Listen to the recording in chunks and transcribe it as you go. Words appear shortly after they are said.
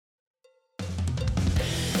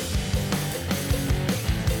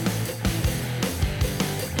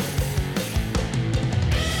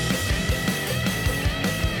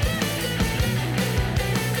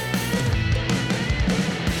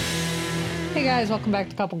Hey guys, welcome back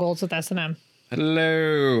to Couple Golds with S&M.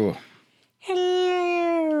 Hello.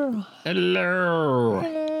 Hello. Hello.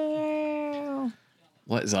 Hello.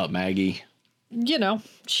 What is up, Maggie? You know,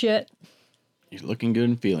 shit. You're looking good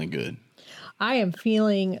and feeling good. I am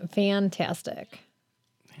feeling fantastic.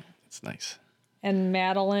 It's nice. And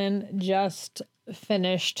Madeline just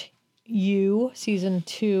finished You, season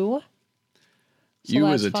 2. So You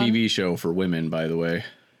is a fun. TV show for women, by the way, in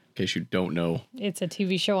case you don't know. It's a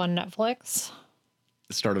TV show on Netflix.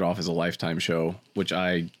 It started off as a Lifetime show, which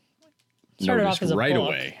I Started noticed off as a right book.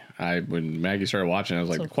 away. When Maggie started watching, I was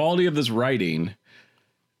like, the quality of this writing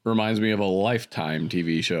reminds me of a Lifetime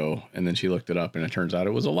TV show. And then she looked it up, and it turns out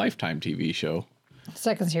it was a Lifetime TV show.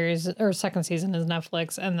 Second season is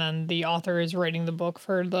Netflix, and then the author is writing the book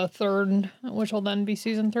for the third, which will then be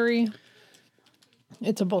season 3.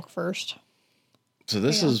 It's a book first. So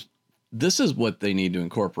this is what they need to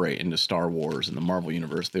incorporate into Star Wars and the Marvel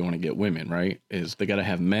universe. They want to get women, right? Is they got to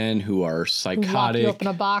have men who are psychotic, Who lock you up in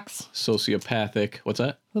a box. sociopathic. What's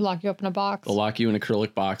that? Who lock you up in a box. They'll lock you in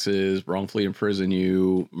acrylic boxes, wrongfully imprison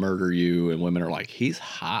you, murder you, and women are like, he's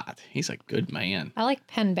hot. He's a good man. I like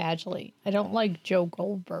Penn Badgley. I don't like Joe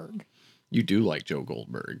Goldberg. You do like Joe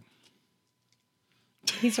Goldberg.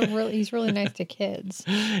 He's really nice to kids.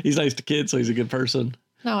 He's nice to kids, so he's a good person.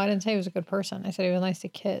 No, I didn't say he was a good person. I said he was nice to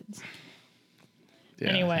kids. Yeah.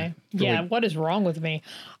 Anyway, Really- what is wrong with me?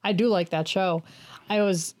 I do like that show. It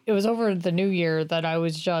was over the new year that I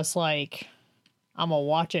was just like, I'm gonna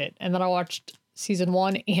watch it. And then I watched season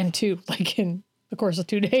 1 and 2, like in the course of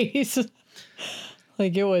 2 days.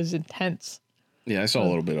 Like it was intense. Yeah, I saw a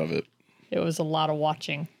little bit of it. It was a lot of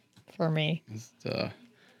watching for me. I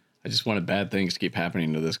just wanted bad things to keep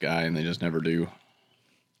happening to this guy, and they just never do.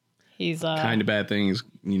 He's Kind of bad things,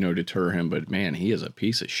 deter him, but man, he is a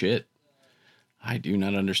piece of shit. I do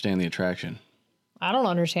not understand the attraction. I don't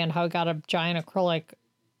understand how he got a giant acrylic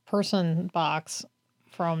person box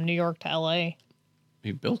from New York to LA.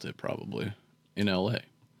 He built it probably in LA.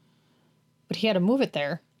 But he had to move it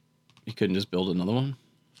there. He couldn't just build another one?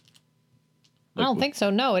 I don't think so.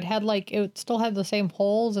 No, it still had the same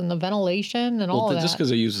holes and the ventilation and all of that. Just because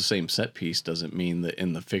they use the same set piece doesn't mean that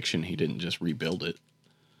in the fiction he didn't just rebuild it.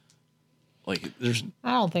 Like,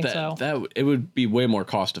 I don't think so. It would be way more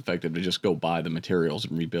cost effective to just go buy the materials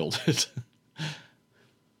and rebuild it.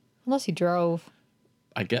 Unless he drove.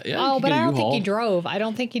 I get, yeah. Oh, but I don't think he U-Haul. drove. I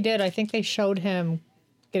don't think he did. I think they showed him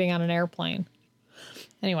getting on an airplane.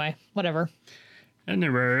 Anyway, whatever.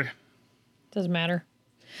 Anyway. Doesn't matter.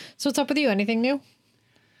 So what's up with you? Anything new?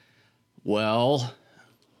 Well,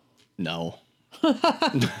 no.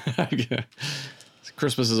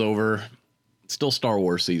 Christmas is over. It's still Star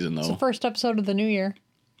Wars season, though. It's the first episode of the new year.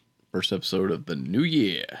 First episode of the new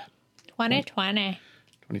year. 2020.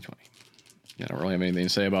 2020. Yeah, I don't really have anything to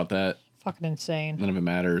say about that. Fucking insane. None of it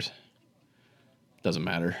matters. Doesn't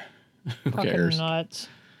matter. Who Fucking cares? nuts.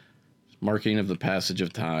 Marking of the passage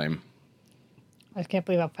of time. I can't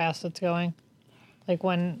believe how fast it's going. Like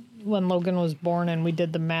when Logan was born and we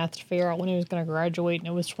did the math to figure out when he was going to graduate and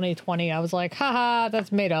it was 2020, I was like, haha,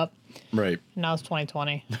 that's made up. Right. And now it's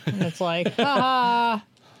 2020. And it's like, haha,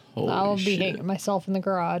 Holy I'll be shit. hanging myself in the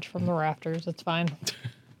garage from the rafters. It's fine.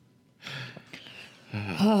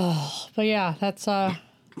 Oh, but yeah, that's, oh,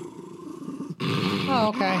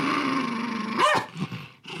 okay.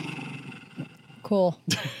 Cool.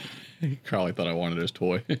 He probably thought I wanted his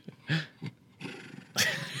toy.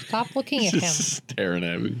 Stop looking at him. Just staring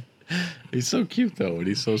at me. He's so cute, though, and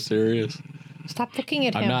he's so serious. Stop looking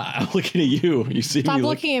at him. I'm looking at you. You see Stop me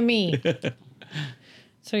looking at me.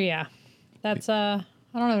 So yeah, that's I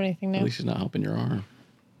don't have anything At new. least he's not humping your arm.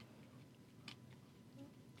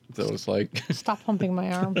 So it's like Stop humping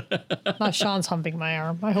my arm. Not Sean's humping my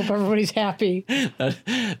arm. I hope everybody's happy.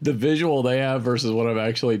 the visual they have versus what I'm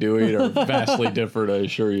actually doing are vastly different, I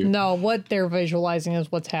assure you. No, what they're visualizing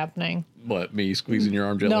is what's happening. What, me squeezing your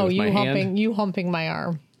arm gently No, with my hand? you humping my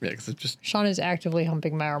arm. Yeah, because it's just Sean is actively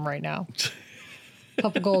humping my arm right now.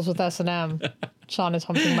 Couple goals with S&M. Sean is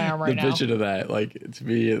humping my arm right the now. vision of that. Like, to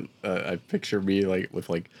me, I picture me like with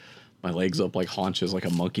like my legs up like haunches, like a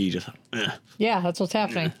monkey, just. Yeah, that's what's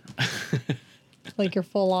happening. Like you're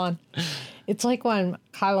full on. It's like when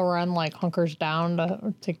Kylo Ren like hunkers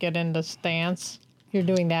down to get into stance. You're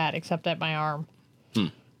doing that, except at my arm.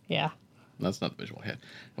 Yeah. That's not the visual I had.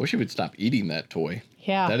 I wish you would stop eating that toy.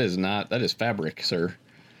 Yeah. That is fabric, sir.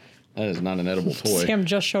 That is not an edible toy. Sam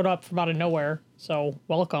just showed up from out of nowhere, so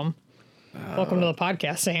welcome. Welcome to the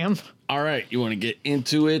podcast, Sam. All right, you want to get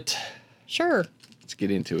into it? Sure. Let's get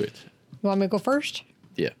into it. You want me to go first?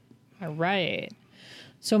 Yeah. All right.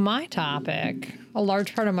 So my topic, a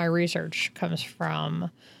large part of my research comes from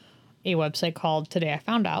a website called Today I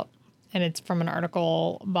Found Out, and it's from an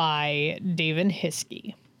article by David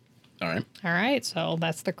Hiskey. All right. All right, so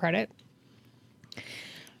that's the credit.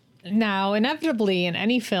 Now, inevitably, in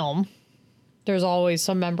any film, there's always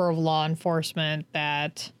some member of law enforcement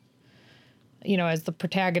that, as the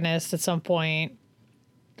protagonist at some point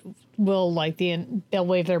will they'll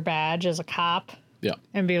wave their badge as a cop. Yeah.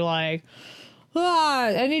 And be like,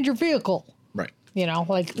 I need your vehicle. Right.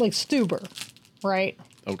 Like Stuber, right?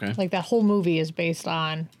 Okay. Like that whole movie is based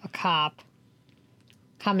on a cop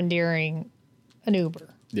commandeering an Uber.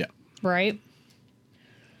 Yeah. Right?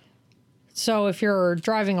 So if you're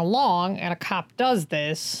driving along and a cop does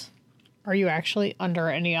this, are you actually under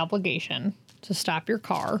any obligation to stop your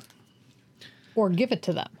car or give it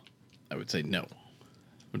to them? I would say no,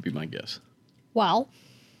 would be my guess. Well,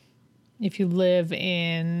 if you live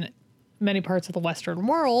in many parts of the Western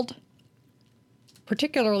world,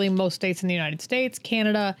 particularly most states in the United States,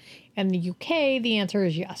 Canada, and the UK, the answer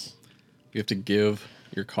is yes. You have to give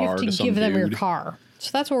your car to some give them your dude. car.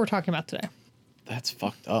 So that's what we're talking about today. That's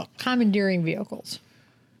fucked up. Commandeering vehicles.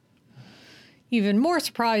 Even more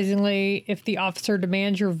surprisingly, if the officer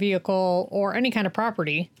demands your vehicle or any kind of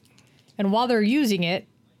property, and while they're using it,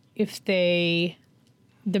 if they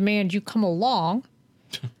demand you come along,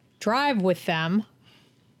 drive with them,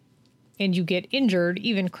 and you get injured,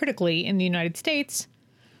 even critically in the United States,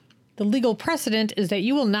 the legal precedent is that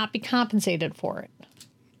you will not be compensated for it.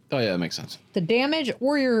 Oh, yeah, that makes sense. The damage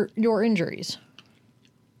or your injuries.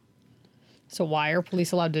 So why are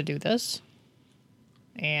police allowed to do this?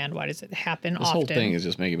 And why does it happen often? This whole thing is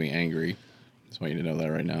just making me angry. Just want you to know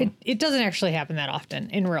that right now. It doesn't actually happen that often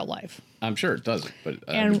in real life. I'm sure it doesn't, but...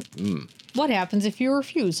 What happens if you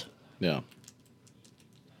refuse? Yeah.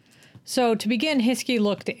 So to begin, Hiskey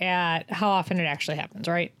looked at how often it actually happens,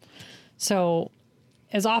 right? So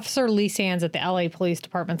as Officer Lee Sands at the LA Police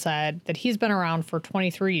Department said that he's been around for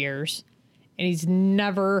 23 years and he's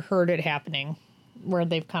never heard it happening where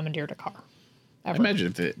they've commandeered a car. Ever. I imagine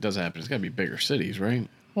if it does happen, it's got to be bigger cities, right?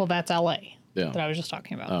 Well, that's LA Yeah. that I was just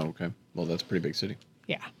talking about. Oh, okay. Well, that's a pretty big city.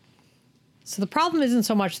 Yeah. So the problem isn't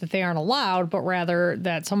so much that they aren't allowed, but rather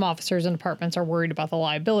that some officers and departments are worried about the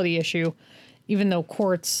liability issue, even though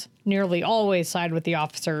courts nearly always side with the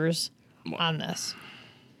officers on this.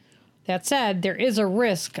 That said, there is a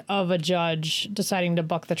risk of a judge deciding to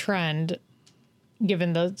buck the trend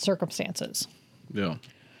given the circumstances. Yeah.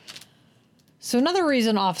 So another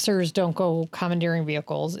reason officers don't go commandeering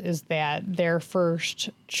vehicles is that their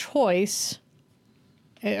first choice,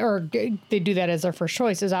 or they do that as their first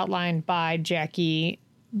choice, is outlined by Jackie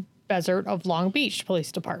Bezert of Long Beach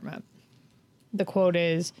Police Department. The quote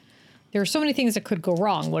is, "There are so many things that could go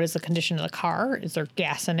wrong. What is the condition of the car? Is there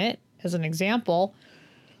gas in it?" As an example,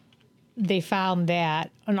 they found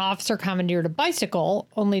that an officer commandeered a bicycle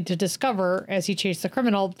only to discover, as he chased the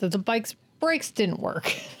criminal, that the bike's brakes didn't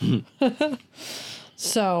work.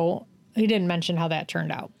 So he didn't mention how that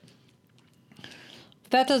turned out.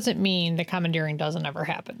 That doesn't mean that commandeering doesn't ever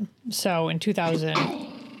happen. So in 2000... I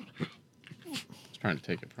was trying to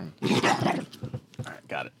take it from him. All right,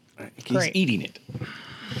 got it. All right, he's Great. eating it.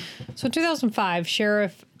 So in 2005,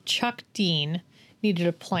 Sheriff Chuck Dean needed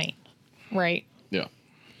a plane, right? Yeah.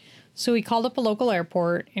 So he called up a local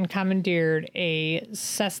airport and commandeered a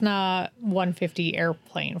Cessna 150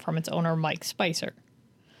 airplane from its owner, Mike Spicer.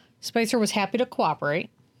 Spicer was happy to cooperate,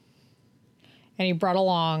 and he brought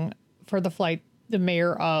along for the flight the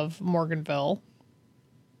mayor of Morganville,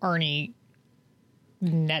 Arnie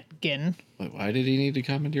Netgin. Wait, why did he need to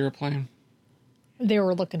commandeer a plane? They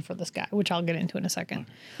were looking for this guy, which I'll get into in a second.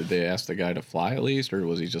 Did they ask the guy to fly at least, or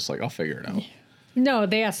was he just like, I'll figure it out? No,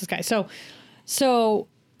 they asked this guy. So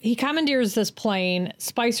he commandeers this plane.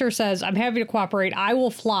 Spicer says, "I'm happy to cooperate. I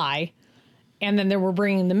will fly." And then they were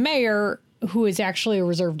bringing the mayor, who is actually a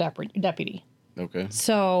reserve deputy. Okay.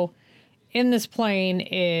 So in this plane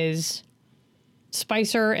is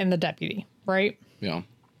Spicer and the deputy, right? Yeah.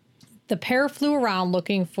 The pair flew around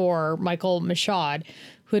looking for Michael Michaud,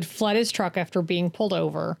 who had fled his truck after being pulled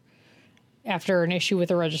over after an issue with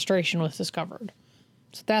the registration was discovered.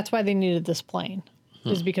 So that's why they needed this plane,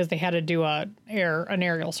 is because they had to do an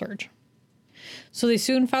aerial search. So they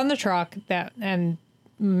soon found the truck, and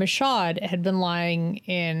Michaud had been lying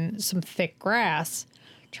in some thick grass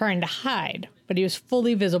trying to hide, but he was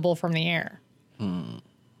fully visible from the air.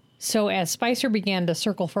 So as Spicer began to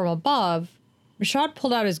circle from above, Michaud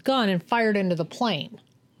pulled out his gun and fired into the plane.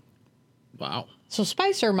 Wow. So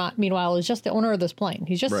Spicer, meanwhile, is just the owner of this plane.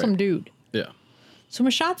 He's just Right. some dude. Yeah. So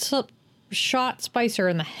Michaud shot Spicer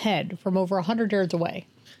in the head from over 100 yards away.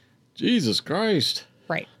 Jesus Christ.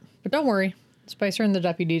 Right. But don't worry, Spicer and the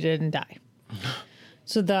deputy didn't die.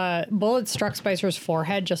 So the bullet struck Spicer's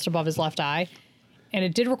forehead just above his left eye, and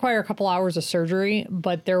it did require a couple hours of surgery,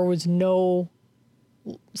 but there was no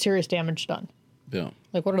serious damage done. Yeah.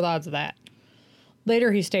 Like, what are the odds of that?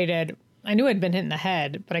 Later, he stated, I knew I'd been hit in the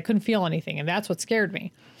head, but I couldn't feel anything, and that's what scared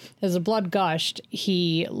me. As the blood gushed,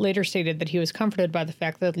 he later stated that he was comforted by the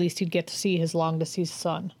fact that at least he'd get to see his long-deceased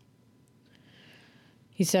son.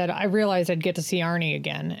 He said, I realized I'd get to see Arnie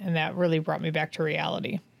again, and that really brought me back to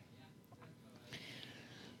reality.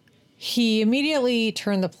 He immediately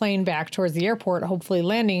turned the plane back towards the airport, hopefully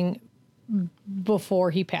landing before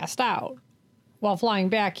he passed out. While flying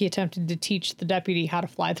back, he attempted to teach the deputy how to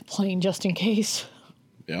fly the plane just in case.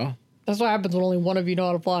 Yeah. That's what happens when only one of you know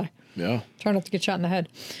how to fly. Yeah. Try not to get shot in the head.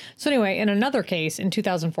 So anyway, in another case, in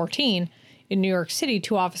 2014, in New York City,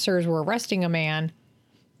 2 officers were arresting a man,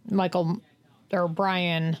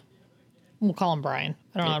 Brian, we'll call him Brian.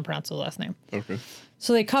 I don't know how to pronounce his last name. Okay.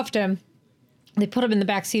 So they cuffed him. They put him in the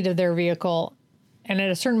back seat of their vehicle. And at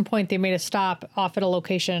a certain point, they made a stop off at a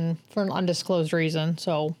location for an undisclosed reason.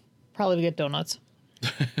 So probably to get donuts.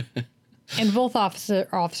 And both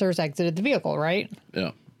officers exited the vehicle, right?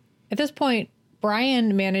 Yeah. At this point,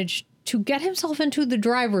 Brian managed to get himself into the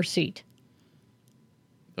driver's seat.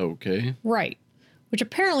 Okay. Right. Which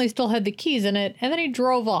apparently still had the keys in it, and then he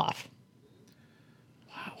drove off.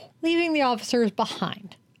 Wow. Leaving the officers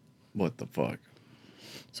behind. What the fuck?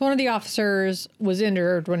 So one of the officers was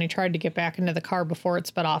injured when he tried to get back into the car before it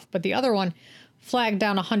sped off, but the other one flagged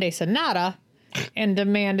down a Hyundai Sonata and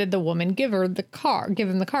demanded the woman give him the car.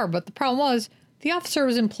 But the problem was the officer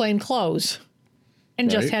was in plain clothes and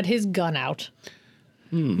just had his gun out,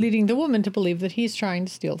 leading the woman to believe that he's trying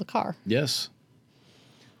to steal the car. Yes.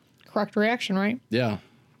 Correct reaction, right? Yeah.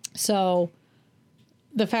 So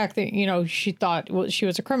the fact that, she thought she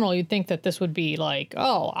was a criminal, you'd think that this would be like,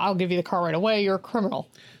 oh, I'll give you the car right away. You're a criminal.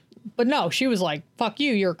 But no, she was like, fuck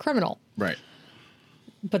you. You're a criminal. Right.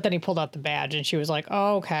 But then he pulled out the badge and she was like,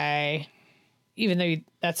 oh, okay. Even though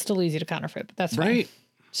that's still easy to counterfeit, but that's fine. Right.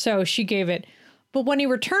 So she gave it. But when he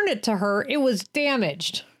returned it to her, it was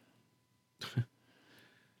damaged.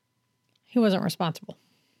 He wasn't responsible.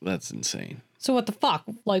 That's insane. So what the fuck?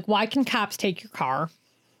 Like, why can cops take your car,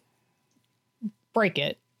 break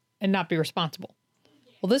it, and not be responsible?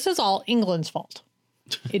 Well, this is all England's fault.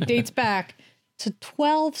 It dates back to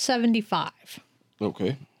 1275.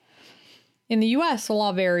 Okay. In the U.S., the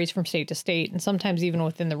law varies from state to state, and sometimes even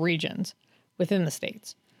within the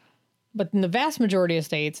states. But in the vast majority of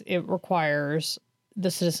states, it requires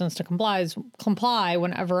the citizens to comply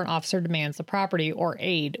whenever an officer demands the property or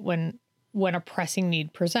aid when a pressing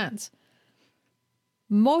need presents.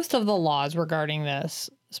 Most of the laws regarding this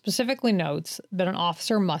specifically notes that an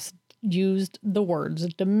officer must use the words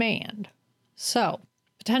demand. So,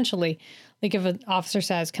 potentially, like if an officer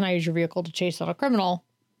says, can I use your vehicle to chase out a criminal?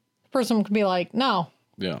 The person could be like, no.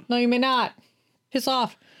 Yeah. No, you may not. Piss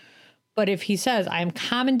off. But if he says, I am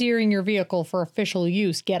commandeering your vehicle for official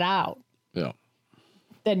use, get out. Yeah.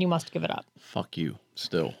 Then you must give it up. Fuck you.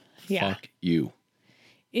 Still. Yeah. Fuck you.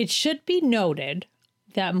 It should be noted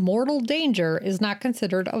that mortal danger is not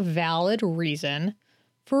considered a valid reason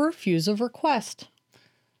for refuse of request.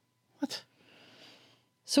 What?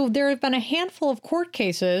 So there have been a handful of court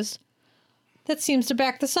cases that seems to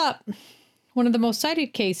back this up. One of the most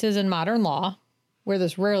cited cases in modern law, where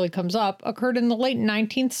this rarely comes up, occurred in the late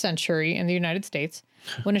 19th century in the United States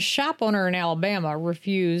when a shop owner in Alabama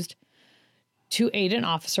refused to aid an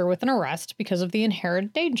officer with an arrest because of the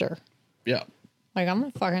inherent danger. Yeah. Like, I'm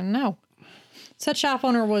gonna fucking know. Such shop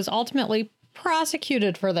owner was ultimately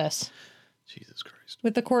prosecuted for this. Jesus Christ.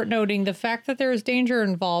 With the court noting the fact that there is danger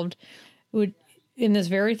involved in this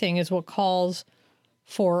very thing is what calls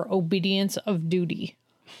for obedience of duty.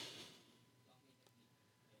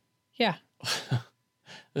 Yeah.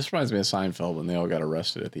 This reminds me of Seinfeld when they all got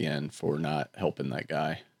arrested at the end for not helping that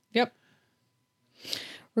guy. Yep.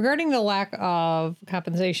 Regarding the lack of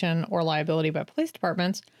compensation or liability by police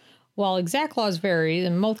departments, while exact laws vary,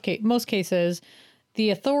 in most cases, the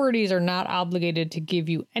authorities are not obligated to give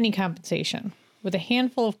you any compensation, with a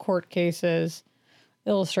handful of court cases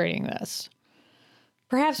illustrating this.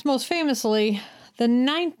 Perhaps most famously, in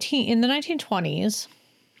the 1920s,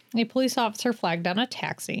 a police officer flagged down a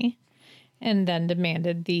taxi and then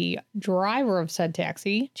demanded the driver of said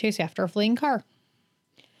taxi chase after a fleeing car.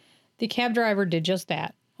 The cab driver did just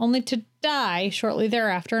that, only to die shortly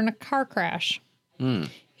thereafter in a car crash.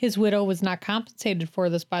 His widow was not compensated for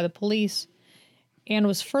this by the police and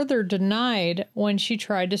was further denied when she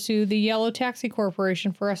tried to sue the Yellow Taxi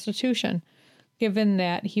Corporation for restitution, given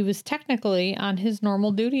that he was technically on his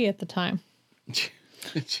normal duty at the time,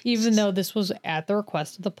 even though this was at the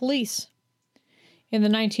request of the police. In the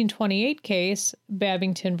 1928 case,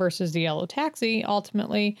 Babington versus the Yellow Taxi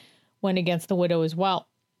ultimately went against the widow as well,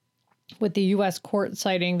 with the U.S. court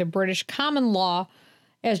citing the British common law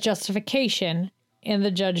as justification, and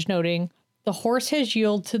the judge noting, the horse has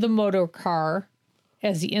yielded to the motor car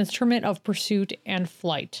as the instrument of pursuit and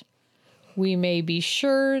flight. We may be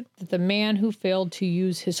sure that the man who failed to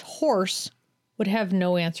use his horse would have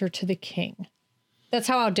no answer to the king. That's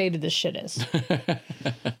how outdated this shit is.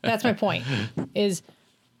 That's my point, is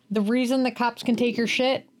the reason the cops can take your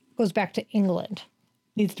shit goes back to England.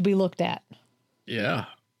 Needs to be looked at. Yeah.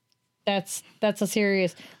 That's a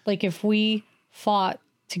serious, like, if we fought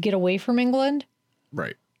to get away from England,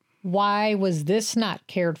 Right. why was this not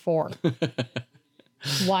cared for?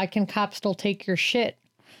 Why can cops still take your shit?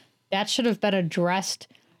 That should have been addressed,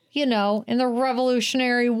 in the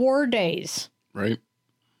Revolutionary War days. Right.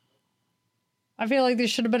 I feel like this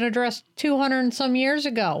should have been addressed 200 and some years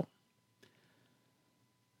ago.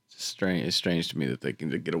 It's strange to me that they can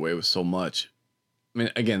get away with so much. I mean,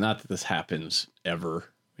 again, not that this happens ever.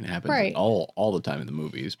 I mean, it happens Right. all the time in the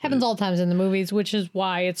movies. Happens all the times in the movies, which is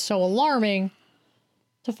why it's so alarming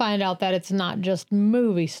to find out that it's not just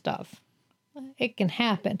movie stuff. It can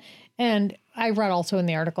happen. And I read also in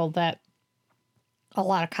the article that a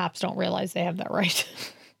lot of cops don't realize they have that right,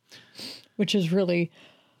 which is really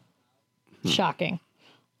shocking.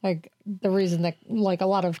 Like, the reason that, like, a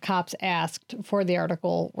lot of cops asked for the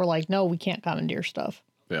article were like, no, we can't commandeer stuff.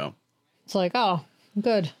 Yeah. It's like, oh,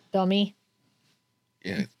 good, dummy.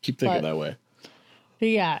 Yeah. Keep thinking that way. But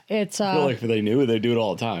yeah, it's I feel like if they knew, they'd do it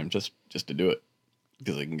all the time just to do it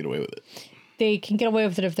because they can get away with it. they can get away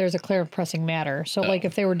with it if there's a clear and pressing matter. So, like,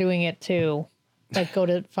 if they were doing it to, like, go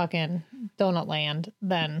to fucking Donut Land,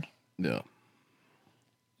 then Yeah.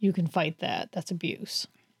 you can fight that. That's abuse.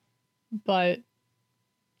 But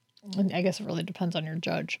I guess it really depends on your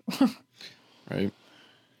judge. Right.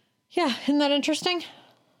 Yeah, isn't that interesting?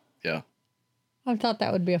 Yeah. I thought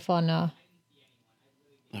that would be a fun. That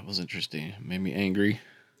was interesting. It made me angry.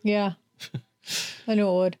 Yeah, I knew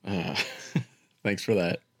it would. Thanks for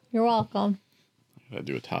that. You're welcome. I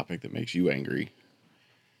do a topic that makes you angry.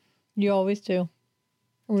 You always do.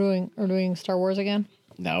 We're doing Star Wars again.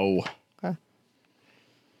 No. Okay.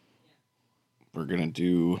 We're gonna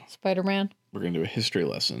do Spider-Man. We're gonna do a history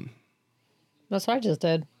lesson. That's what I just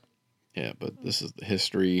did. Yeah, but this is the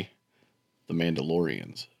history. The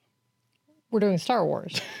Mandalorians. We're doing Star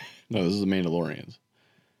Wars. No, this is the Mandalorians.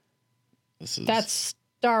 That's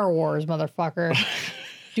Star Wars, motherfucker.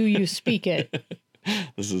 Do you speak it?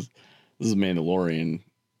 This is Mandalorian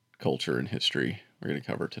culture and history we're going to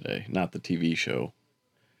cover today. Not the TV show,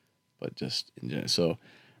 but just in general. So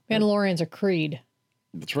Mandalorian's a creed,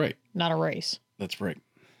 that's right. not a race. That's right.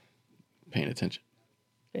 Paying attention.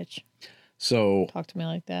 Bitch. So Talk to me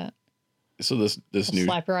like that. So this I'll new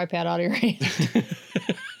slap your iPad out of your hand.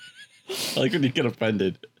 I like when you get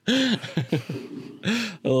offended.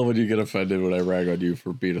 I love when you get offended when I rag on you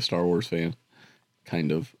for being a Star Wars fan.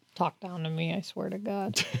 Kind of. Talk down to me, I swear to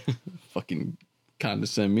God. Fucking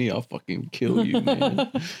condescend me, I'll fucking kill you,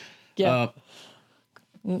 man. Yeah.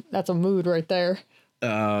 That's a mood right there.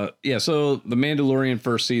 Yeah, so The Mandalorian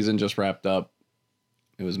first season just wrapped up.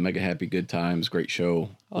 It was mega happy, good times, great show.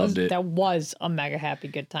 Loved it. That was a mega happy,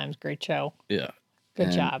 good times, great show. Yeah.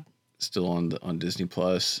 Good job. Still on Disney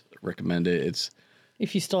Plus. Recommend it.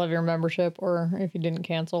 If you still have your membership or if you didn't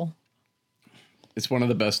cancel. It's one of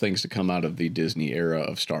the best things to come out of the Disney era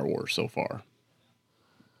of Star Wars so far,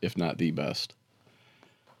 if not the best.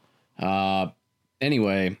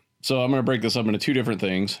 Anyway, so I'm going to break this up into two different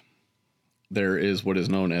things. There is what is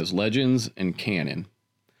known as Legends and Canon.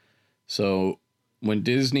 So when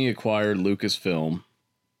Disney acquired Lucasfilm,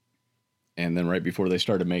 and then right before they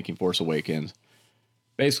started making Force Awakens,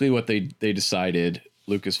 basically what they decided,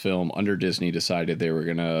 Lucasfilm under Disney decided they were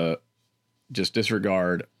going to just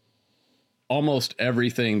disregard almost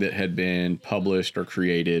everything that had been published or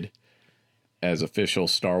created as official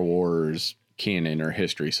Star Wars canon or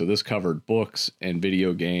history. So this covered books and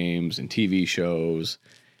video games and TV shows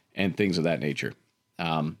and things of that nature.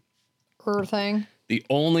 Thing. The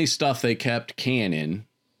only stuff they kept canon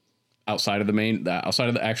outside of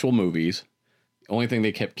the actual movies, the only thing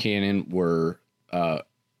they kept canon were a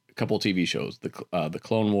couple of TV shows, the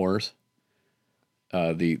Clone Wars,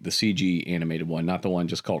 the CG animated one, not the one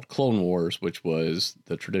just called Clone Wars, which was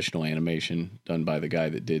the traditional animation done by the guy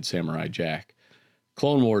that did Samurai Jack.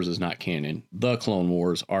 Clone Wars is not canon. The Clone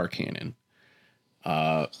Wars are canon.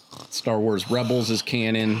 Star Wars Rebels is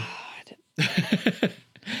canon.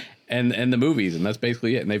 and the movies, and that's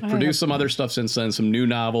basically it. And they've produced some other stuff since then, some new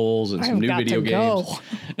novels and some new video games.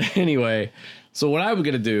 Anyway, so what I'm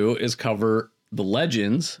going to do is cover the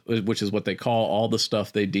Legends, which is what they call all the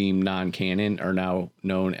stuff they deem non-canon, are now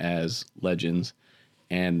known as Legends.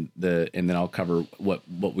 And then I'll cover what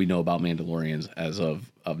we know about Mandalorians as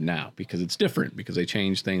of now, because it's different, because they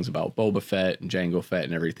changed things about Boba Fett and Jango Fett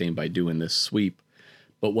and everything by doing this sweep.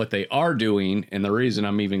 But what they are doing, and the reason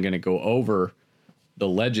I'm even going to go over the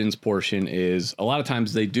Legends portion, is a lot of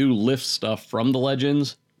times they do lift stuff from the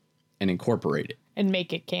Legends and incorporate it. And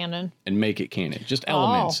make it canon. Just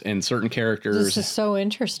elements and certain characters. This is so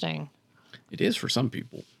interesting. It is for some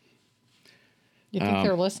people. You think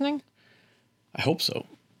they're listening? I hope so.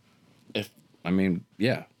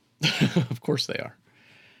 Yeah. Of course they are.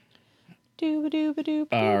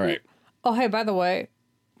 All right. Oh, hey, by the way,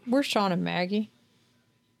 where's Sean and Maggie?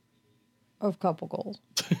 Of Couple Goals.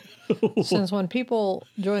 Since when people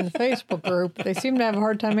join the Facebook group, they seem to have a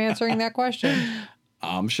hard time answering that question.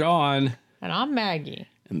 I'm Sean. And I'm Maggie.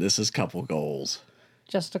 And this is Couple Goals.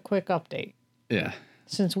 Just a quick update. Yeah.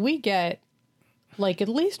 Since we get like at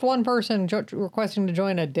least one person requesting to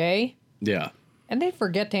join a day. Yeah. And they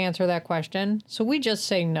forget to answer that question. So we just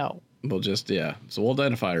say no. So we'll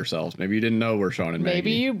identify ourselves. Maybe you didn't know we're Sean and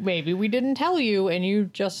Maggie. Maybe we didn't tell you and you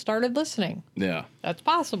just started listening. Yeah. That's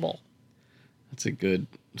possible. It's a good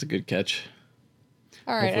catch.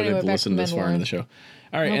 All right. Hopefully they've listened this far into the show.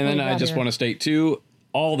 All right. And then I just want to state too,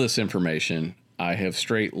 all this information I have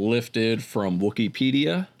straight lifted from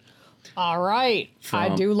Wikipedia. All right.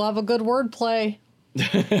 I do love a good wordplay.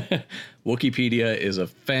 Wikipedia is a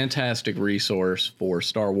fantastic resource for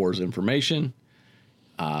Star Wars information.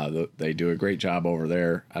 They do a great job over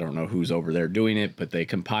there. I don't know who's over there doing it, but they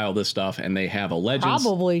compile this stuff and they have a Legends.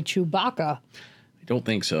 Probably Chewbacca. I don't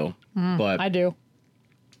think so, but I do.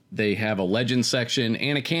 They have a Legends section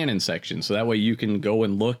and a canon section. So that way you can go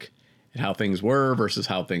and look at how things were versus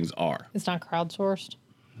how things are. It's not crowdsourced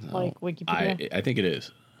like Wikipedia. I think it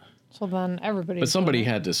is. So then everybody. But somebody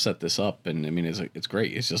had to set this up, and I mean, it's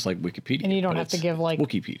great. It's just like Wikipedia. And you don't have to give like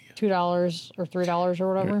Wikipedia $2 or $3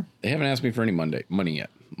 or whatever. They haven't asked me for any money yet.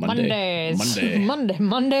 Monday.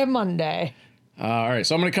 All right,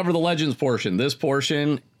 so I'm going to cover the Legends portion. This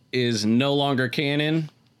portion is no longer canon,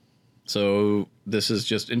 so this is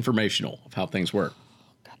just informational of how things work.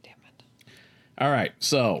 God damn it! All right,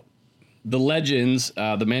 so the Legends,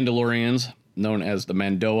 the Mandalorians, known as the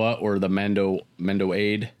Mandoa or the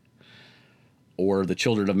Mandoade, or the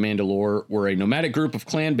Children of Mandalore, were a nomadic group of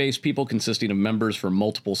clan-based people consisting of members from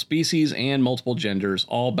multiple species and multiple genders,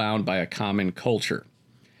 all bound by a common culture.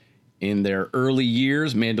 In their early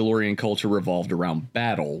years, Mandalorian culture revolved around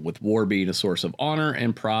battle, with war being a source of honor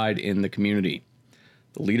and pride in the community.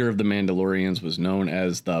 The leader of the Mandalorians was known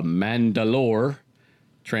as the Mandalore,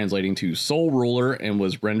 translating to soul ruler, and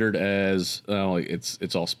was rendered as,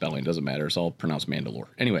 it's all spelling, doesn't matter, it's all pronounced Mandalore.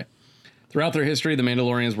 Anyway, throughout their history, the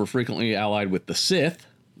Mandalorians were frequently allied with the Sith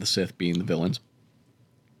being the villains.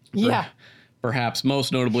 Yeah. Perhaps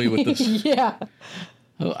most notably with the...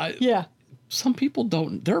 Yeah. Some people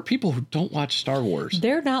don't... There are people who don't watch Star Wars.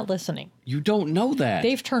 They're not listening. You don't know that.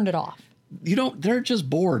 They've turned it off. You don't... They're just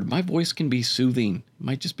bored. My voice can be soothing. It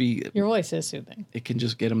might just be... Your voice is soothing. It can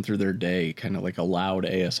just get them through their day, kind of like a loud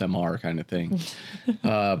ASMR kind of thing. It's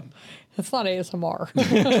not ASMR.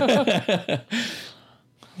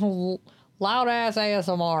 Loud ass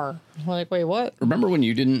ASMR. Like, wait, what? Remember when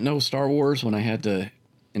you didn't know Star Wars when I had to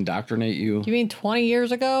indoctrinate you? You mean 20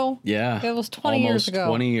 years ago? Yeah. It was 20 years ago.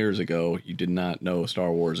 20 years ago, you did not know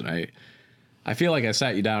Star Wars. And I feel like I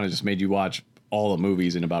sat you down and just made you watch all the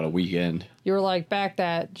movies in about a weekend. You were like, back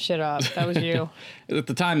that shit up. That was you. At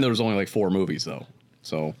the time, there was only like 4 movies, though.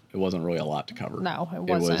 So it wasn't really a lot to cover. No, it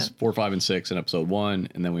wasn't. It was 4, 5, and 6 in episode 1.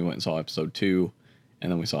 And then we went and saw episode 2.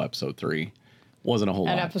 And then we saw episode 3. Wasn't a whole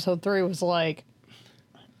lot. And episode 3 was like,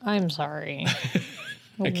 I'm sorry.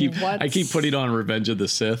 I keep putting on Revenge of the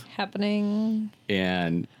Sith. Happening.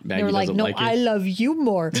 And Maggie They're like, doesn't no, like it. I love you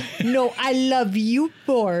more. No, I love you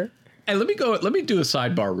more. Hey, let me do a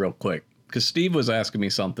sidebar real quick. Because Steve was asking me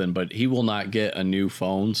something, but he will not get a new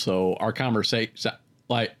phone. So our conversation,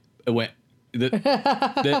 like, it went,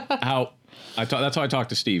 that's how I talked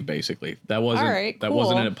to Steve, basically. That wasn't, all right, that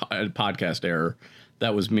wasn't a podcast error.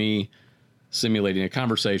 That was me simulating a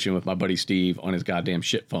conversation with my buddy Steve on his goddamn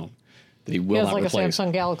shit phone that he will not replace. Like a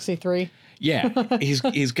Samsung Galaxy 3. Yeah,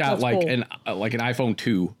 he's got like cool. an iPhone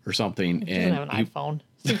 2 or something. He doesn't have an iPhone.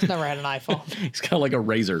 Steve's never had an iPhone. He's got like a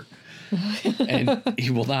Razr. And he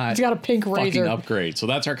will not. He's got a pink Razr. Upgrade. So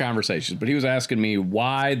that's our conversation. But he was asking me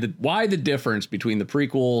why the difference between the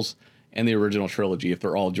prequels and the original trilogy if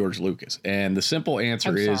they're all George Lucas. And the simple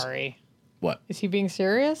answer is sorry. What? Is he being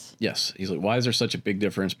serious? Yes. He's like, why is there such a big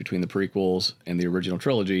difference between the prequels and the original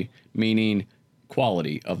trilogy? Meaning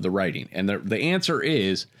quality of the writing? And the answer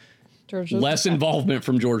is George less Lucas involvement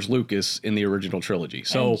from George Lucas in the original trilogy.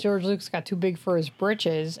 So and George Lucas got too big for his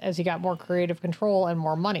britches as he got more creative control and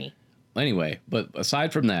more money. anyway, but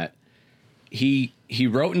aside from that, he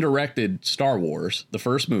wrote and directed Star Wars, the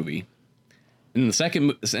first movie. In the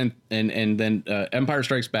second, and then Empire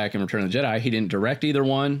Strikes Back and Return of the Jedi, he didn't direct either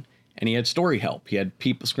one, and he had story help. He had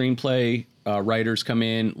screenplay writers come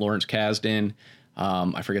in, Lawrence Kasdan.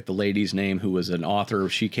 I forget the lady's name who was an author.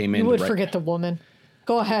 She came in. You would forget the woman.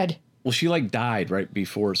 Go ahead. Well, she died right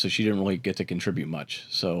before, so she didn't really get to contribute much.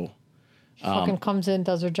 So Fucking comes in,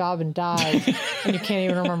 does her job, and dies, and you can't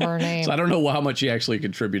even remember her name. So I don't know how much he actually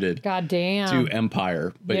contributed God damn. to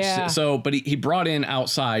Empire, but Yeah. but he brought in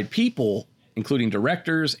outside people, including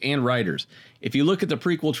directors and writers. If you look at the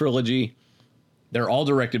prequel trilogy, they're all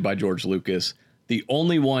directed by George Lucas. The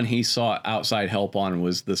only one he sought outside help on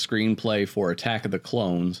was the screenplay for Attack of the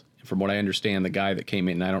Clones. From what I understand, the guy that came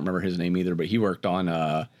in, and I don't remember his name either, but he worked on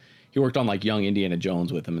like Young Indiana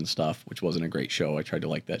Jones with him and stuff, which wasn't a great show. I tried to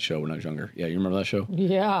like that show when I was younger. Yeah, you remember that show?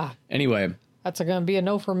 Yeah. Anyway, That's going to be a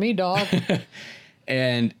no for me, dog.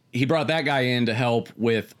 and he brought that guy in to help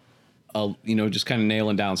with, just kind of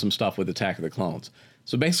nailing down some stuff with Attack of the Clones.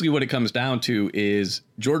 So basically what it comes down to is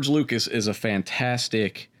George Lucas is a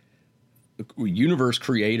fantastic universe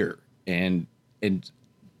creator and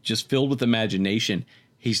just filled with imagination.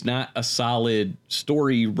 He's not a solid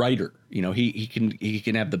story writer. He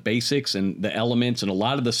can have the basics and the elements, and a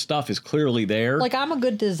lot of the stuff is clearly there. Like, I'm a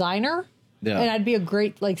good designer. Yeah. And I'd be a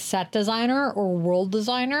great, set designer or world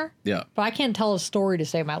designer. Yeah. But I can't tell a story to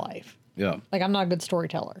save my life. Yeah. Like, I'm not a good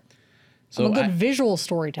storyteller. So I'm a good visual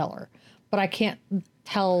storyteller. But I can't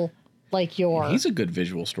tell, your... He's a good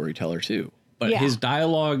visual storyteller, too. But Yeah. his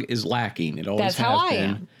dialogue is lacking. It always That's has how I been.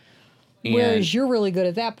 am. And Whereas you're really good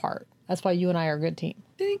at that part. That's why you and I are a good team.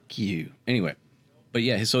 thank you. Anyway, but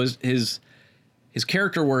yeah, so his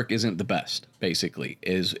character work isn't the best. Basically,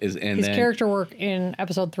 His character work in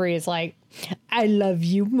episode 3 is like, I love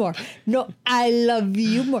you more. No, I love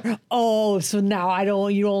you more. Oh, so now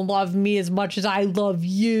you don't love me as much as I love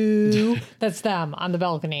you. That's them on the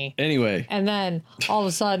balcony. Anyway, And then all of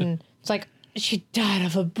a sudden, it's like, she died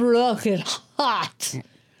of a broken heart.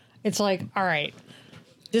 It's like, all right,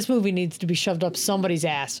 this movie needs to be shoved up somebody's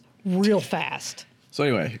ass real fast. So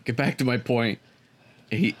anyway, get back to my point.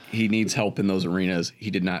 He needs help in those arenas. He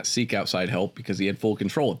did not seek outside help because he had full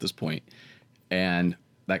control at this point. And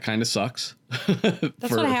that kind of sucks.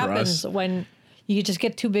 That's what happens when you just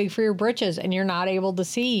get too big for your britches and you're not able to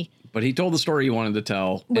see. But he told the story he wanted to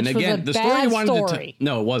tell. Which and again, was a the story he bad wanted to story. tell.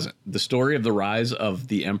 No, it wasn't. The story of the rise of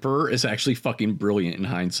the Emperor is actually fucking brilliant in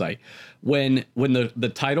hindsight. When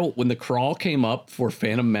the crawl came up for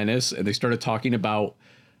Phantom Menace and they started talking about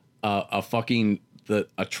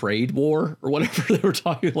a trade war or whatever, they were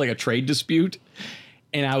talking like a trade dispute.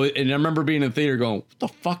 And I remember being in the theater going, what the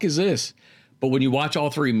fuck is this? But when you watch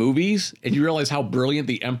all 3 movies and you realize how brilliant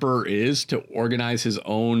the Emperor is to organize his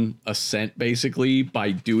own ascent, basically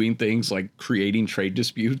by doing things like creating trade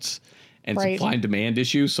disputes and Right. supply and demand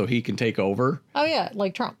issues so he can take over. Oh, yeah,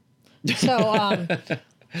 like Trump. So,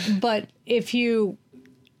 but if you...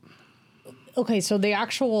 Okay, so the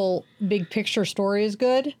actual big picture story is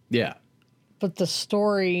good, Yeah. but the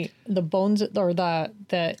story, the bones, or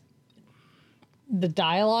the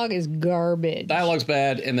dialogue is garbage. Dialogue's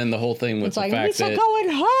bad. And then the whole thing with It's the like, fact Lisa that going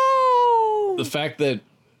home! the fact that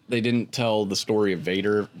they didn't tell the story of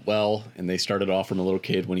Vader well, and they started off from a little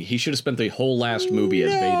kid when he should have spent the whole last movie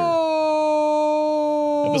as Vader.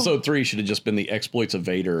 Episode 3 should have just been the exploits of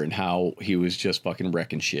Vader and how he was just fucking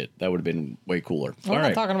wrecking shit. That would have been way cooler. We're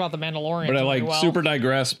not talking about the Mandalorian. But I super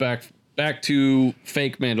digress back to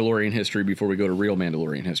fake Mandalorian history before we go to real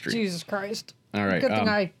Mandalorian history. Jesus Christ. All right. Good thing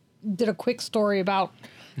I did a quick story about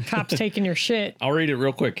cops taking your shit. I'll read it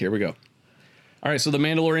real quick. Here we go. All right, so the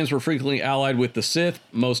Mandalorians were frequently allied with the Sith,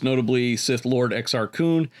 most notably Sith Lord Exar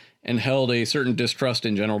Kun, and held a certain distrust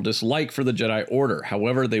and general dislike for the Jedi Order.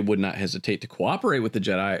 However, they would not hesitate to cooperate with the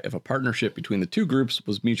Jedi if a partnership between the two groups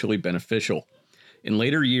was mutually beneficial. In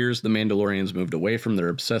later years, the Mandalorians moved away from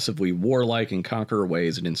their obsessively warlike and conqueror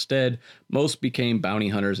ways, and instead, most became bounty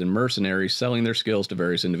hunters and mercenaries, selling their skills to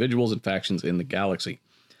various individuals and factions in the galaxy.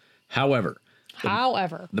 However,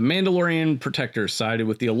 the Mandalorian protectors sided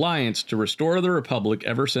with the Alliance to restore the Republic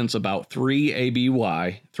ever since about 3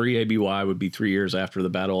 ABY. 3 ABY would be 3 years after the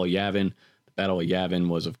Battle of Yavin. The Battle of Yavin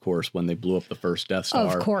was, of course, when they blew up the first Death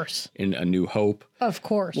Star. Of course. In A New Hope. Of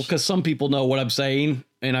course. Well, because some people know what I'm saying,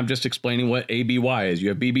 and I'm just explaining what ABY is. You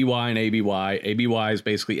have BBY and ABY. ABY is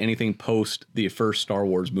basically anything post the first Star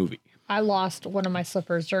Wars movie. I lost one of my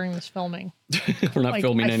slippers during this filming. We're not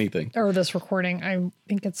filming anything. Or this recording. I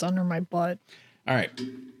think it's under my butt. All right.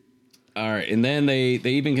 And then they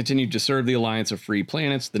even continued to serve the Alliance of Free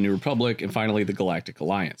Planets, the New Republic, and finally the Galactic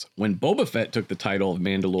Alliance. When Boba Fett took the title of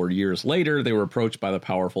Mandalore years later, they were approached by the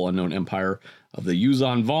powerful unknown empire of the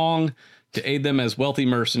Yuuzhan Vong to aid them as wealthy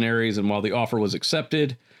mercenaries. And while the offer was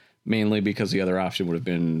accepted, mainly because the other option would have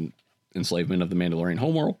been enslavement of the Mandalorian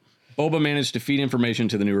homeworld, Boba managed to feed information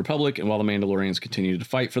to the New Republic, and while the Mandalorians continued to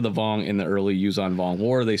fight for the Vong in the early Yuuzhan Vong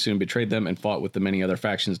War, they soon betrayed them and fought with the many other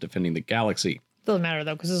factions defending the galaxy. Doesn't matter,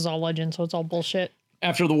 though, because this is all legend, so it's all bullshit.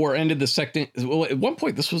 After the war ended, at one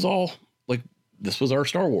point, this was all, this was our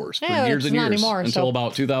Star Wars for years and years. Anymore, until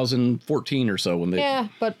about 2014 or so. Yeah,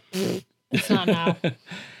 but it's not now.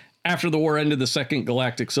 After the war ended, the Second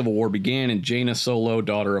Galactic Civil War began, and Jaina Solo,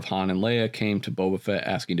 daughter of Han and Leia, came to Boba Fett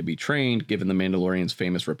asking to be trained, given the Mandalorians'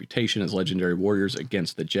 famous reputation as legendary warriors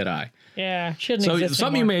against the Jedi. Yeah, shouldn't exist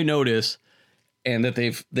something anymore. you may notice, and that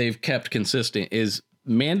they've kept consistent, is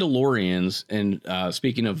Mandalorians, and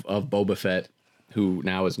speaking of Boba Fett, who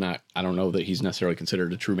now is not, I don't know that he's necessarily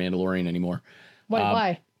considered a true Mandalorian anymore.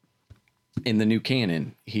 Why? In the new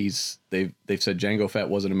canon, they've said Jango Fett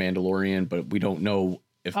wasn't a Mandalorian, but we don't know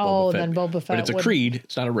if Boba Fett. Then Boba Fett. But it's a creed.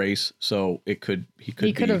 It's not a race, so he could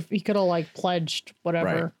have like pledged whatever.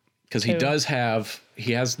 Right. Because he has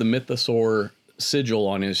the Mythosaur sigil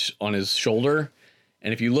on his shoulder,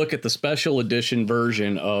 and if you look at the special edition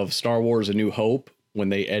version of Star Wars: A New Hope, when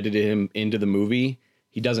they edited him into the movie,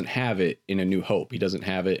 he doesn't have it in A New Hope. He doesn't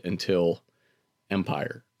have it until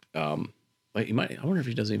Empire. But he might. I wonder if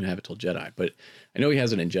he doesn't even have it till Jedi. But I know he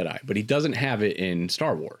has it in Jedi, but he doesn't have it in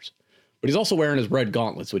Star Wars. But he's also wearing his red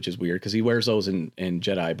gauntlets, which is weird because he wears those in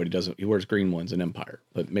Jedi, but he wears green ones in Empire.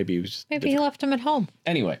 But maybe he left him at home.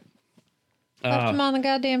 Anyway, left him on the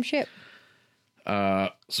goddamn ship.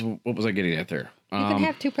 So what was I getting at there? You can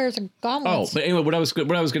have two pairs of gauntlets. Oh, but anyway, what I was going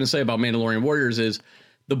to say about Mandalorian warriors is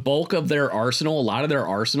the bulk of their arsenal, a lot of their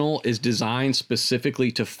arsenal, is designed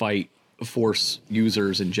specifically to fight Force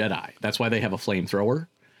users and Jedi. That's why they have a flamethrower.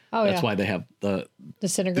 That's why they have the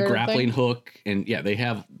grappling hook, and they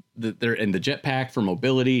have the jetpack for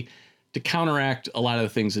mobility to counteract a lot of the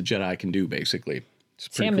things that Jedi can do. Basically, it's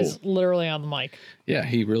pretty Sam cool. is literally on the mic. Yeah,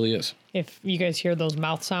 he really is. If you guys hear those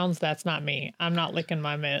mouth sounds, that's not me. I'm not licking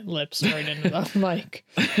my lips right into the mic.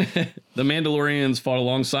 The Mandalorians fought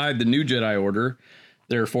alongside the new Jedi Order,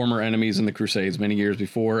 their former enemies in the Crusades many years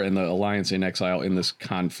before, and the Alliance in exile in this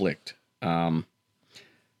conflict.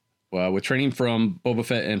 With training from Boba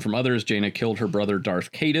Fett and from others, Jaina killed her brother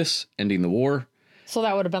Darth Caedus, ending the war. So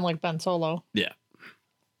that would have been like Ben Solo. Yeah.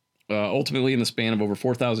 Ultimately, in the span of over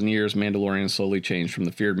 4,000 years, Mandalorians slowly changed from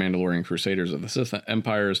the feared Mandalorian Crusaders of the Sith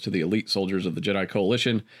Empires to the elite soldiers of the Jedi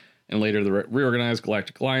Coalition, and later the reorganized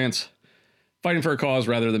Galactic Alliance, fighting for a cause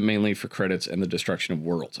rather than mainly for credits and the destruction of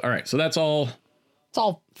worlds. All right, so that's all. It's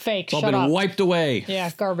all fake. It's all been wiped away. Yeah,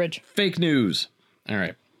 garbage. Fake news. All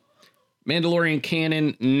right. Mandalorian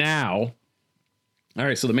canon now. All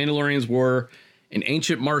right, so the Mandalorians were an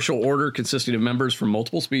ancient martial order consisting of members from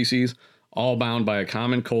multiple species, all bound by a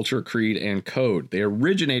common culture, creed, and code. They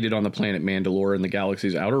originated on the planet Mandalore in the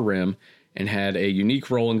galaxy's outer rim and had a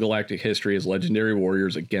unique role in galactic history as legendary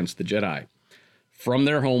warriors against the Jedi. From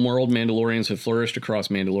their homeworld, Mandalorians have flourished across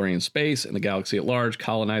Mandalorian space and the galaxy at large,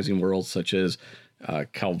 colonizing worlds such as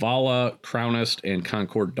Kalvala, Crownest, and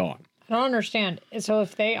Concord Dawn. I don't understand. So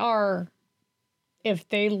if they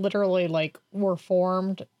literally were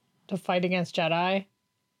formed to fight against Jedi,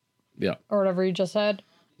 or whatever you just said,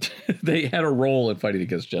 they had a role in fighting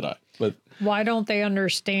against Jedi. But why don't they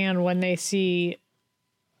understand when they see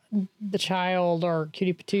the child or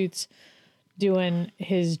Cutie Patoots doing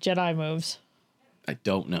his Jedi moves? I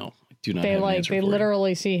don't know. I do not. They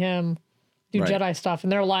literally see him do Jedi stuff,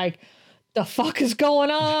 and they're like, "The fuck is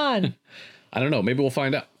going on?" I don't know. Maybe we'll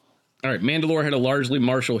find out. All right, Mandalore had a largely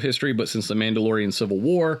martial history, but since the Mandalorian Civil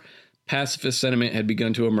War, pacifist sentiment had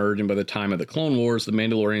begun to emerge, and by the time of the Clone Wars, the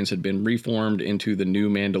Mandalorians had been reformed into the New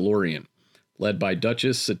Mandalorian, led by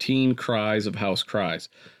Duchess Satine Kryze of House Kryze.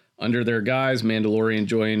 Under their guise, Duchess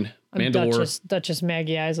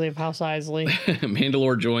Maggie Isley of House Isley.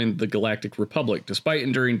 Mandalore joined the Galactic Republic. Despite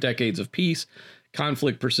enduring decades of peace,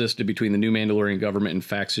 conflict persisted between the new Mandalorian government and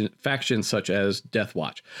factions such as Death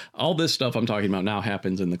Watch. All this stuff I'm talking about now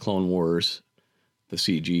happens in the Clone Wars, the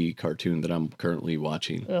CG cartoon that I'm currently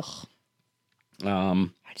watching. Ugh. I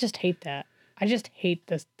just hate that. I just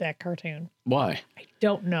hate that cartoon. Why? I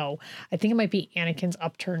don't know. I think it might be Anakin's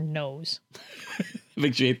upturned nose.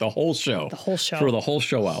 Makes you hate the whole show. The whole show. Throw the whole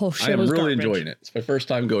show out. I am really enjoying it. It's my first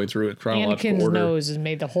time going through it chronological Anakin's order. nose has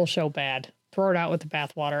made the whole show bad. throw it out with the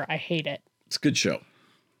bathwater. I hate it. It's a good show.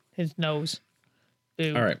 His nose.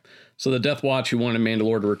 Ew. All right. So the Death Watch, who wanted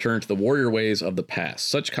Mandalore to return to the warrior ways of the past.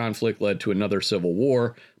 Such conflict led to another civil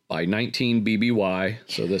war by 19 BBY.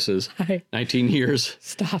 So this is 19 years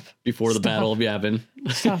Stop. before the Battle of Yavin.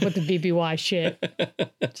 Stop with the BBY shit.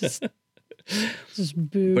 Just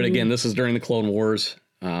boo. But again, this is during the Clone Wars.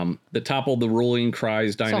 That toppled the ruling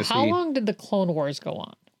Kryze dynasty. So how long did the Clone Wars go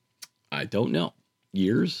on? I don't know.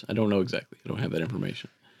 Years? I don't know exactly. I don't have that information.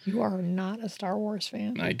 You are not a Star Wars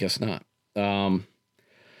fan. I guess not.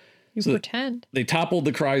 You pretend. They toppled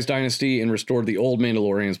the Kryze dynasty and restored the old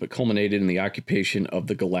Mandalorians, but culminated in the occupation of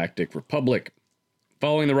the Galactic Republic.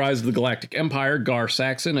 Following the rise of the Galactic Empire, Gar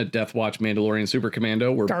Saxon, a Death Watch Mandalorian super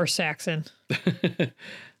commando, were Gar Saxon.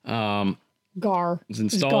 Gar. was Is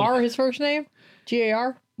installed. Gar his first name?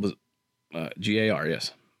 Gar? Was GAR,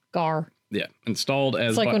 yes. Gar. Yeah, installed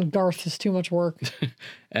as It's like when Garth is too much work.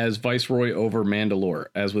 as viceroy over Mandalore.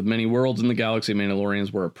 As with many worlds in the galaxy,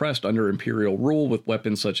 Mandalorians were oppressed under Imperial rule, with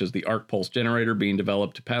weapons such as the Arc Pulse generator being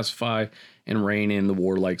developed to pacify and rein in the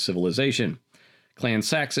warlike civilization. Clan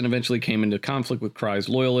Saxon eventually came into conflict with Kryze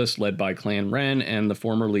loyalists, led by Clan Ren and the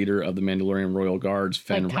former leader of the Mandalorian Royal Guards,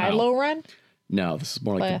 Fen Like Rao. Kylo Ren? No, this is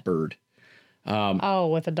more like the bird. Oh,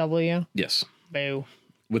 with a W. Yes. Boo.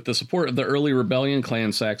 With the support of the early rebellion,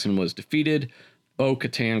 Clan Saxon was defeated.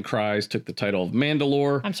 Bo-Katan Kryze took the title of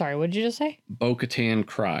Mandalore. I'm sorry, what did you just say? Bo-Katan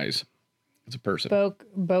Kryze. It's a person.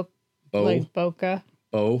 Bo, like Boca.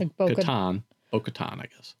 like Bo-Katan. Bo-Katan. Bo-Katan, I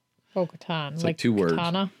guess. Bo-Katan. It's like two words.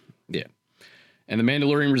 Katana. Yeah. And the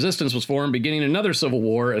Mandalorian resistance was formed, beginning another civil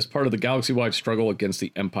war as part of the galaxy-wide struggle against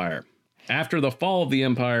the Empire. After the fall of the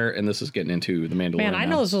Empire, and this is getting into the Mandalorian. Man, I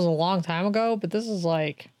know this was a long time ago, but this is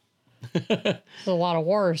like it's a lot of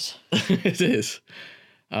wars. It is.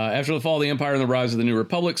 After the fall of the Empire and the rise of the New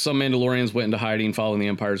Republic, some Mandalorians went into hiding following the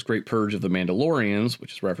Empire's Great Purge of the Mandalorians,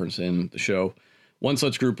 which is referenced in the show. One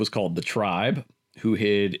such group was called the Tribe, who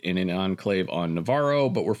hid in an enclave on Navarro,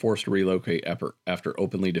 but were forced to relocate after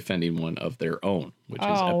openly defending one of their own, which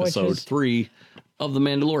is episode 3 of The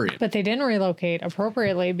Mandalorian. But they didn't relocate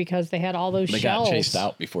appropriately because they had all those shells. Got chased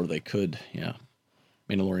out before they could. Yeah.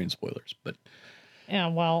 Mandalorian spoilers. But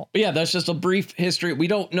yeah, yeah, that's just a brief history. We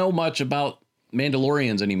don't know much about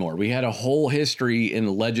Mandalorians anymore. We had a whole history in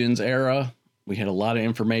the Legends era. We had a lot of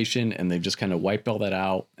information, and they've just kind of wiped all that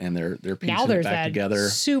out, and they're piecing it back together.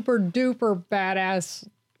 Super duper badass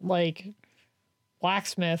like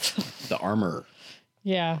blacksmith. The armor.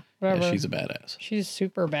 Yeah, whatever. Yeah, she's a badass. She's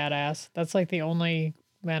super badass. That's like the only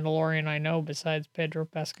Mandalorian I know besides Pedro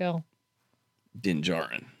Pascal. Din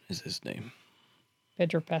Djarin is his name.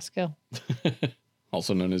 Pedro Pascal.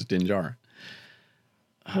 Also known as Din Djarin.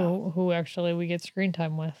 Who actually we get screen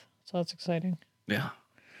time with. So that's exciting. Yeah.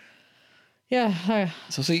 Yeah.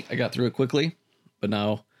 So see, I got through it quickly, but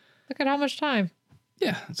now. Look at how much time.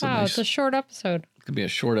 Yeah. It's It's a short episode. It could be a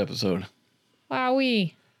short episode.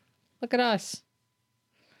 Wowee. Look at us.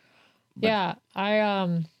 But, yeah.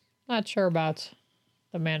 I'm not sure about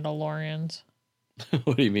the Mandalorians.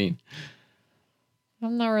 What do you mean?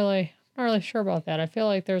 I'm not really sure about that. I feel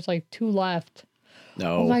like there's like 2 left.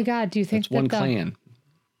 No. Oh my God. Do you think that's one clan?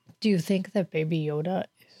 Do you think that Baby Yoda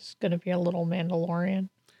is going to be a little Mandalorian?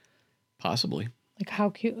 Possibly. Like how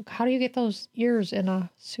cute? How do you get those ears in a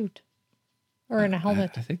suit or in a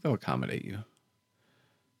helmet? I think they'll accommodate you.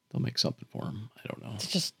 They'll make something for him. I don't know. It's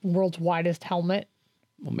just world's widest helmet.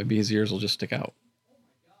 Well, maybe his ears will just stick out.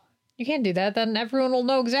 You can't do that. Then everyone will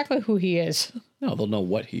know exactly who he is. No, they'll know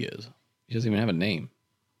what he is. He doesn't even have a name.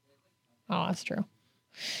 Oh, that's true.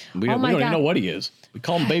 We don't even know what he is. We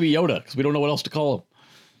call him Baby Yoda because we don't know what else to call him.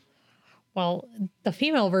 Well, the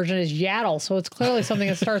female version is Yaddle, so it's clearly something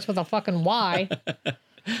that starts with a fucking Y.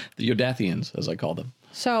 The Yodathians, as I call them.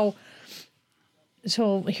 So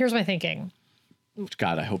here's my thinking.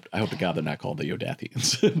 God, I hope to God they're not called the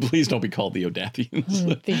Yodathians. Please don't be called the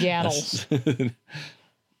Yodathians. The Yaddles.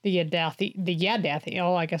 The Yadathi.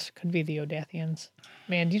 Oh, I guess it could be the Yodathians.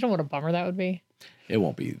 Man, do you know what a bummer that would be? It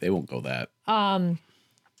won't be. They won't go that.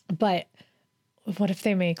 But what if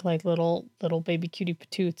they make like little baby cutie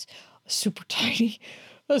patoots, a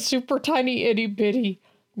super tiny itty bitty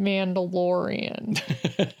Mandalorian?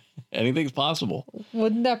 Anything's possible.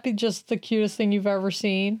 Wouldn't that be just the cutest thing you've ever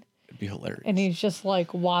seen? It'd be hilarious. And he's just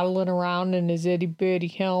like waddling around in his itty bitty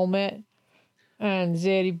helmet and his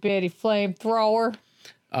itty bitty flamethrower.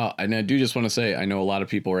 And I do just want to say, I know a lot of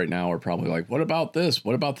people right now are probably like, what about this?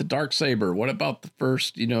 What about the Darksaber? What about the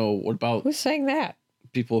first, what about... Who's saying that?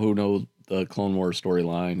 People who know the Clone Wars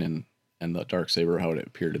storyline and the Darksaber, how it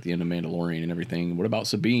appeared at the end of Mandalorian and everything. What about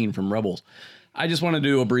Sabine from Rebels? I just want to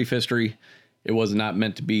do a brief history. It was not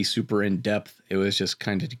meant to be super in depth. It was just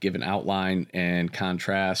kind of to give an outline and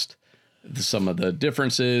contrast some of the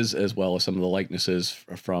differences as well as some of the likenesses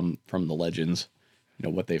from the Legends. You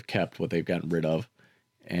know, what they've kept, what they've gotten rid of,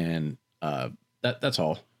 and that's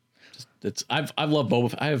all. I've loved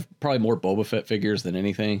Boba Fett. I have probably more Boba Fett figures than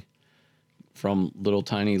anything, from little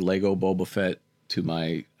tiny Lego Boba Fett to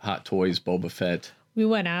my Hot Toys Boba Fett. We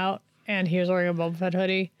went out and he was wearing a Boba Fett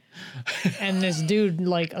hoodie, and this dude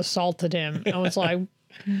like assaulted him. I was like,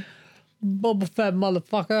 Boba Fett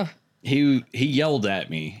motherfucker. He yelled at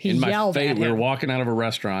me in my face. We were walking out of a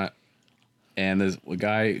restaurant, and this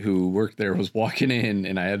guy who worked there was walking in,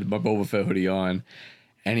 and I had my Boba Fett hoodie on,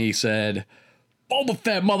 and he said, Boba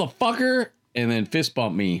Fett motherfucker, and then fist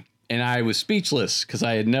bumped me. And I was speechless because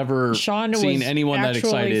I had never seen anyone that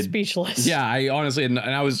excited. Speechless. Yeah, I honestly, and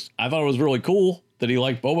I thought it was really cool that he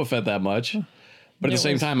liked Boba Fett that much. But at the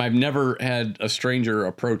same time, I've never had a stranger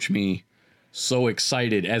approach me so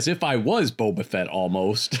excited, as if I was Boba Fett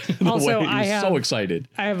almost. Also, so excited.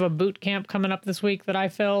 I have a boot camp coming up this week that I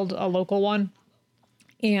filled, a local one,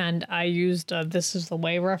 and I used This Is the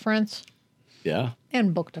Way reference. Yeah.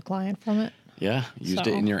 And booked a client from it. Yeah, used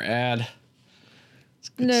it in your ad.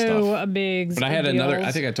 No bigs. But I had another.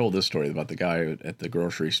 I think I told this story about the guy at the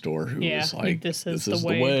grocery store who was like, "This is the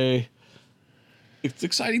way." It's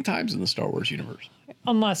exciting times in the Star Wars universe.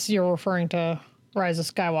 Unless you're referring to Rise of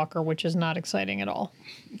Skywalker, which is not exciting at all.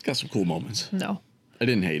 It's got some cool moments. No, I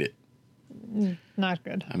didn't hate it. Not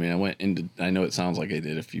good. I mean, I went into. I know it sounds like I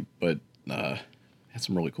did but had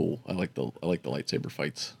some really cool. I like the lightsaber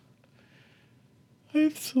fights.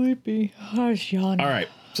 I'm sleepy. I'm yawning. All right,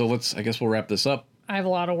 so I guess we'll wrap this up. I have a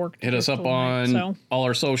lot of work to Hit us up on all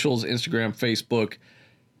our socials, Instagram, Facebook.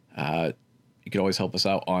 You can always help us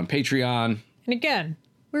out on Patreon. And again,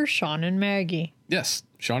 we're Sean and Maggie. Yes,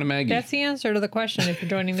 Sean and Maggie. That's the answer to the question if you're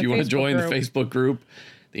joining the Facebook group. If you want to join the Facebook group,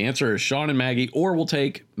 the answer is Sean and Maggie, or we'll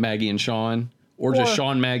take Maggie and Sean, or just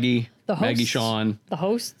Sean, Maggie, Maggie, Sean. The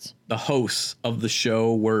hosts? The hosts of the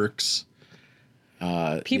show works.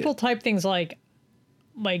 People type things like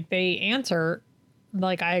they answer...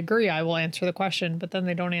 Like, I agree, I will answer the question, but then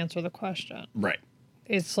they don't answer the question. Right.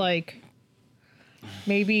 It's like,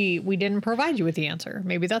 maybe we didn't provide you with the answer.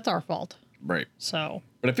 Maybe that's our fault. Right. So.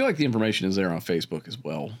 But I feel like the information is there on Facebook as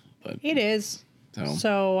well. But it is.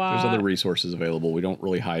 So there's other resources available. We don't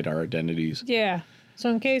really hide our identities. Yeah. So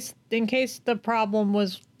in case the problem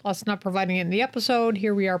was us not providing it in the episode,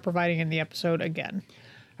 here we are providing it in the episode again.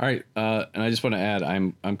 All right, and I just want to add,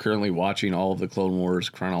 I'm currently watching all of the Clone Wars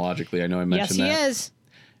chronologically. I know I mentioned that. Yes, he is.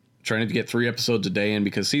 Trying to get 3 episodes a day in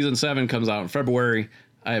because season 7 comes out in February.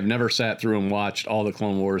 I have never sat through and watched all the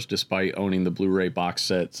Clone Wars despite owning the Blu-ray box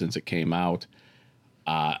set since it came out.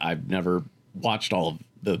 I've never watched all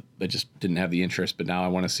of I just didn't have the interest, but now I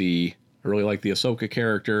want to see. I really like the Ahsoka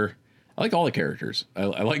character. I like all the characters. I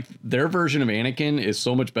like their version of Anakin is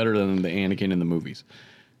so much better than the Anakin in the movies.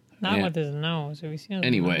 Not with his nose. Have you seen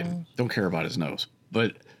his nose? Don't care about his nose.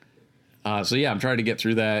 But so yeah, I'm trying to get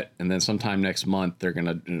through that, and then sometime next month they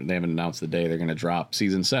haven't announced the day they're gonna drop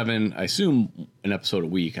season 7. I assume an episode a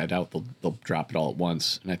week. I doubt they'll drop it all at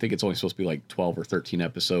once, and I think it's only supposed to be like 12 or 13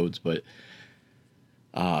 episodes. But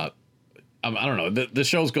I don't know. The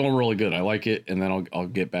show's going really good. I like it, and then I'll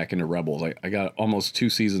get back into Rebels. I got almost 2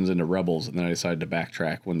 seasons into Rebels, and then I decided to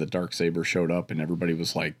backtrack when the Darksaber showed up, and everybody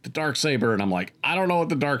was like, the Darksaber, and I'm like, I don't know what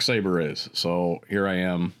the Darksaber is. So here I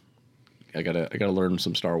am. I gotta learn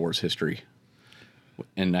some Star Wars history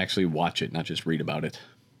and actually watch it, not just read about it.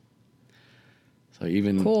 So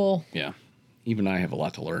cool. Yeah, even I have a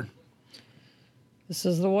lot to learn. This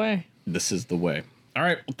is the way. This is the way. All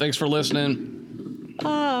right. Well, thanks for listening.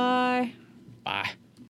 Bye. Bye.